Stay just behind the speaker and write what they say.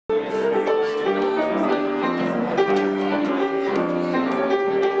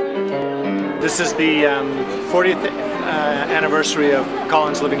This is the 40th anniversary of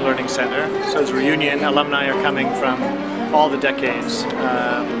Collins Living Learning Center. So it's a reunion. Alumni are coming from all the decades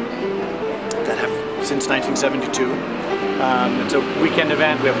that have since 1972. It's a weekend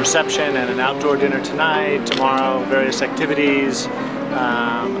event. We have reception and an outdoor dinner tonight, tomorrow various activities,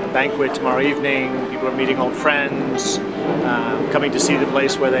 a banquet tomorrow evening. People are meeting old friends, coming to see the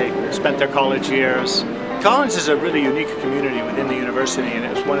place where they spent their college years. Collins is a really unique community within the university, and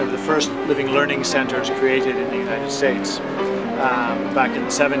it was one of the first living learning centers created in the United States back in the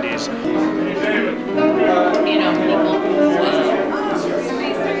 70s.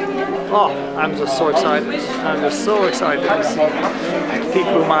 Oh, I'm just so excited. I'm just so excited to see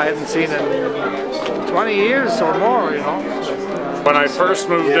people whom I hadn't seen in 20 years or more, you know. When I first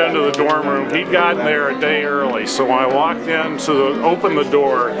moved into the dorm room, he'd gotten there a day early, so when I walked in to open the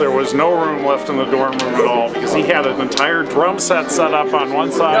door, there was no room left in the dorm room at all because he had an entire drum set set up on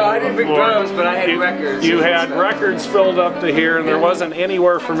one side. No, I didn't bring drums, but I had records. You had records filled up to here, and there wasn't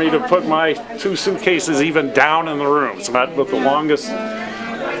anywhere for me to put my 2 suitcases even down in the room. So that, but the longest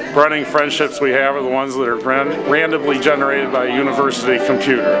running friendships we have are the ones that are randomly generated by a university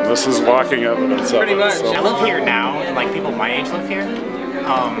computer, and this is walking evidence of Pretty much. So. I live here now, and like people my age live here,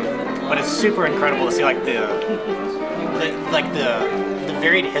 but it's super incredible to see like the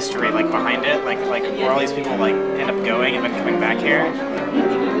varied history like behind it, like where all these people like end up going and then coming back here.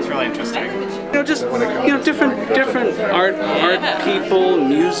 It's really interesting. You know, just different art people,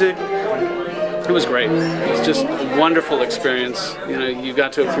 music. It was great. It was just a wonderful experience. You know, you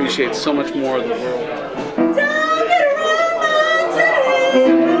got to appreciate so much more of the world.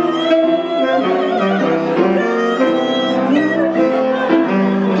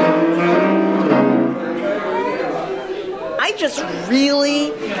 I just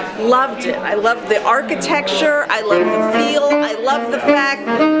really loved it. I loved the architecture, I loved the feel, I loved the fact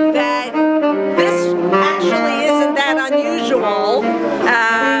that this actually isn't that unusual.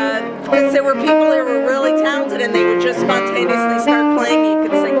 Because there were people that were really talented and they would just spontaneously start playing. You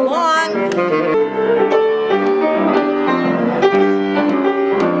could sing along.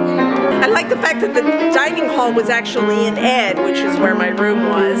 I like the fact that the dining hall was actually in Ed, which is where my room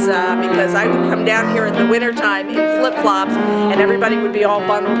was, because I would come down here in the wintertime in flip-flops and everybody would be all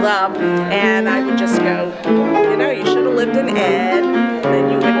bundled up and I would just go, you know, you should have lived in Ed and then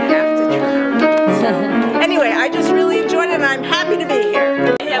you wouldn't have to travel. So, anyway, I just really enjoyed it and I'm happy to be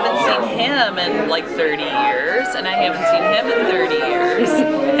here. I haven't seen him in like 30 years, and I haven't seen him in 30 years.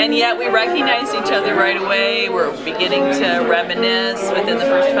 And yet we recognized each other right away. We're beginning to reminisce within the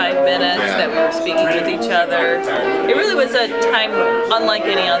first 5 minutes that we were speaking with each other. It really was a time unlike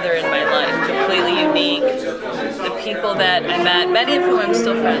any other in my life, completely unique. The people that I met, many of whom I'm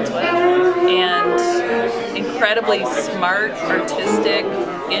still friends with, and incredibly smart, artistic,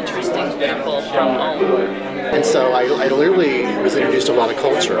 interesting people from home. And so I literally was introduced to a lot of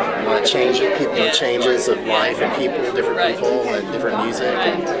culture, a lot of changes of life and people, different people and different music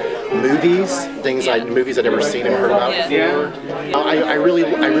and movies, movies I'd never seen and heard about before. I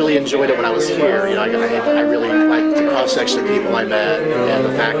really enjoyed it when I was here. You know, I really liked the cross section of people I met and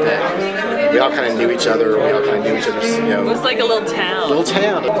the fact that we all kind of knew each other. We all kind of knew each other's, you know. It was like a little town.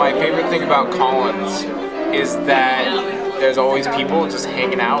 My favorite thing about Collins is that there's always people just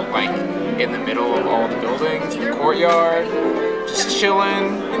hanging out, like in the middle of all the buildings, in the courtyard, just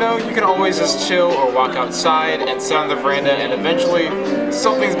chilling. You know, you can always just chill or walk outside and sit on the veranda, and eventually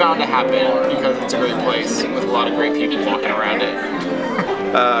something's bound to happen because it's a great place with a lot of great people walking around it.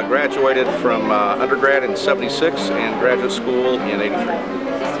 Graduated from undergrad in '76 and graduate school in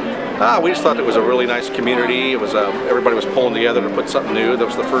 '83. We just thought it was a really nice community. It was everybody was pulling together to put something new. That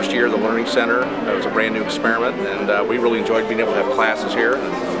was the first year of the Learning Center. It was a brand new experiment, and we really enjoyed being able to have classes here.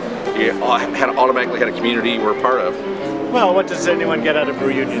 You automatically had a community you were a part of. Well, what does anyone get out of a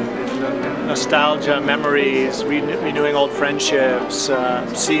reunion? Nostalgia, memories, renewing old friendships,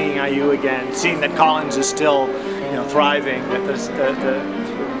 seeing IU again, seeing that Collins is still, you know, thriving, that the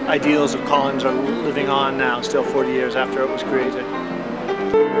ideals of Collins are living on now, still 40 years after it was created.